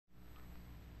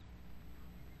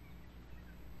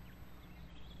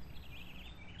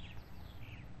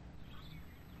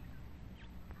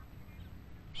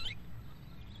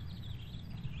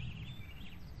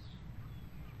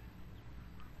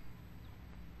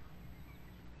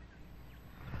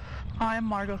I'm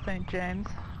Margo St. James.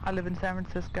 I live in San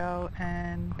Francisco,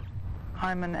 and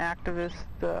I'm an activist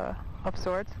of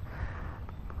sorts.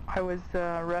 I was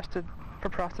arrested for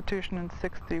prostitution in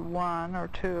 '61 or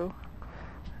 '2,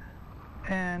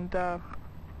 and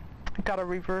got a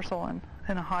reversal in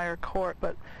a higher court,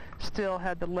 but still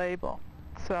had the label.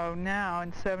 So now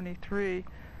in '73,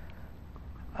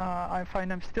 I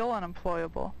find I'm still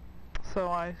unemployable. So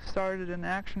I started an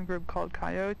action group called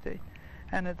COYOTE,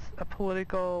 and it's a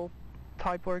political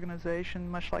type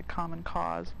organization, much like Common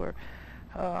Cause, where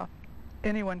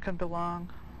anyone can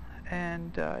belong,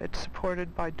 and it's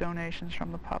supported by donations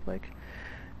from the public.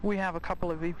 We have a couple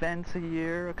of events a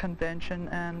year, a convention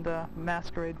and a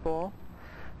masquerade ball.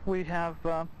 We have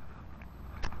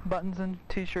buttons and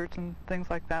t-shirts and things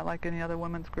like that, like any other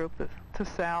women's group to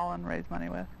sell and raise money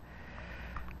with.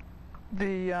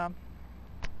 The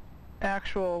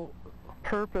actual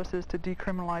purpose is to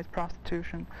decriminalize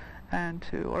prostitution and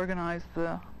to organize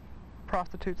the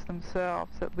prostitutes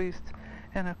themselves, at least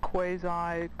in a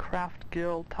quasi-craft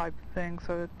guild type thing,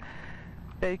 so that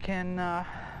they can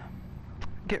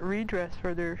get redress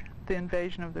for the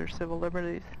invasion of their civil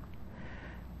liberties.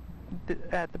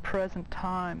 At the present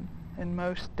time, in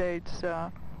most states,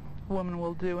 a woman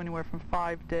will do anywhere from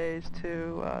 5 days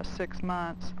to 6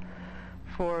 months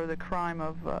for the crime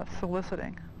of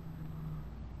soliciting,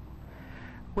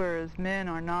 whereas men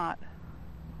are not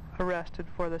arrested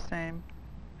for the same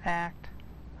act.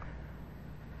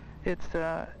 It's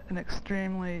an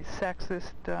extremely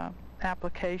sexist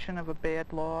application of a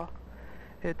bad law.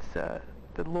 It's the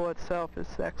law itself is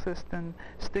sexist and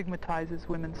stigmatizes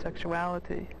women's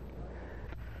sexuality.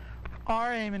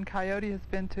 Our aim in COYOTE has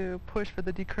been to push for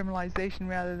the decriminalization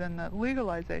rather than the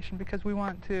legalization, because we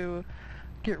want to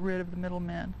get rid of the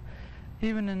middlemen.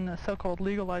 Even in the so-called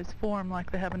legalized form like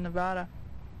they have in Nevada,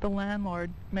 the landlord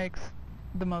makes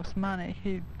the most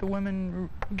money. The women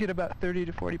get about 30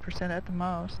 to 40% at the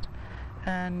most,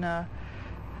 and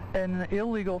in the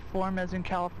illegal form, as in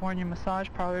California, massage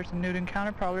parlors and nude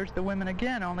encounter parlors, the women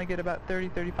again only get about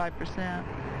 30-35%.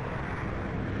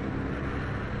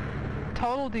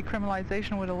 Total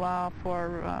decriminalization would allow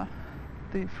for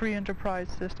the free enterprise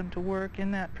system to work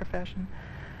in that profession,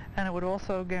 and it would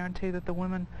also guarantee that the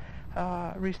women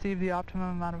receive the optimum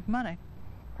amount of money.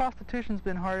 Prostitution's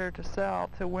been harder to sell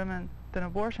to women than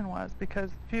abortion was,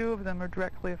 because few of them are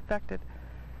directly affected.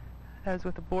 As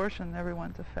with abortion,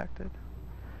 everyone's affected.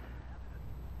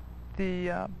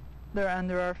 There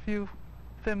are a few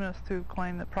feminists who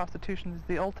claim that prostitution is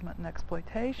the ultimate in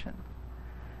exploitation.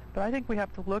 But I think we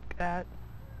have to look at,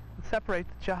 separate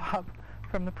the job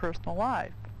from the personal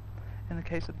life. In the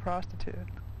case of the prostitute,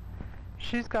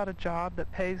 she's got a job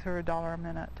that pays her $1 a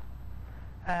minute,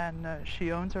 and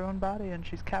she owns her own body and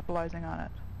she's capitalizing on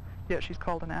it, yet she's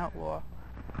called an outlaw.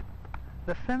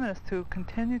 The feminists who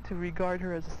continue to regard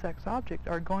her as a sex object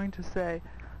are going to say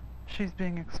she's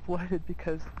being exploited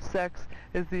because sex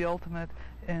is the ultimate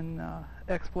in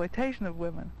exploitation of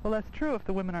women. Well, that's true if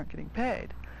the women aren't getting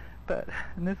paid, but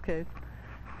in this case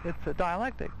it's a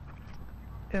dialectic.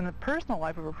 In the personal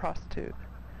life of a prostitute,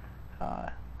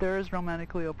 they're as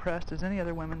romantically oppressed as any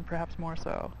other women, perhaps more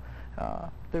so.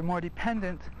 They're more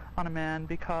dependent on a man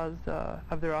because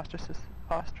of their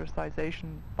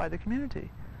ostracization by the community.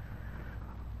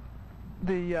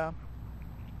 The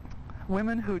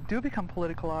women who do become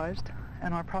politicalized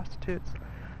and are prostitutes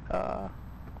are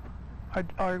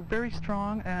very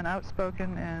strong and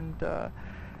outspoken, and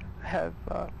have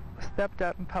stepped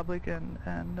out in public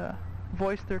and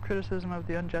voiced their criticism of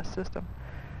the unjust system.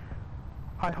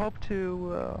 I hope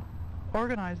to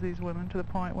organize these women to the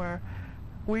point where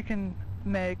we can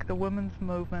make the women's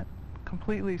movement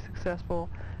completely successful,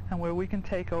 and where we can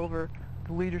take over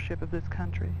the leadership of this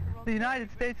country. The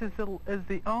United States is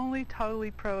the only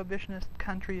totally prohibitionist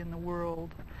country in the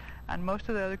world, and most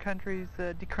of the other countries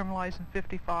decriminalized in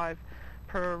 '55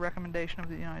 per recommendation of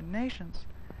the United Nations.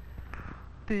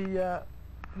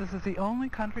 This is the only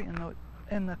country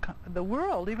in the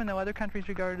world, even though other countries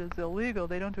regard it as illegal,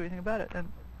 they don't do anything about it.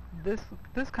 And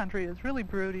this country is really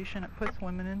brutish, and it puts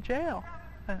women in jail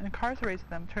and incarcerates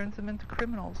them, turns them into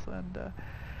criminals,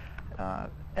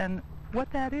 and what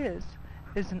that is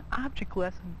an object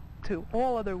lesson to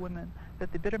all other women,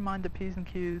 that they better mind the P's and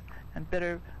Q's and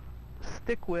better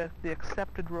stick with the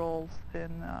accepted roles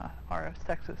in our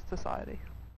sexist society.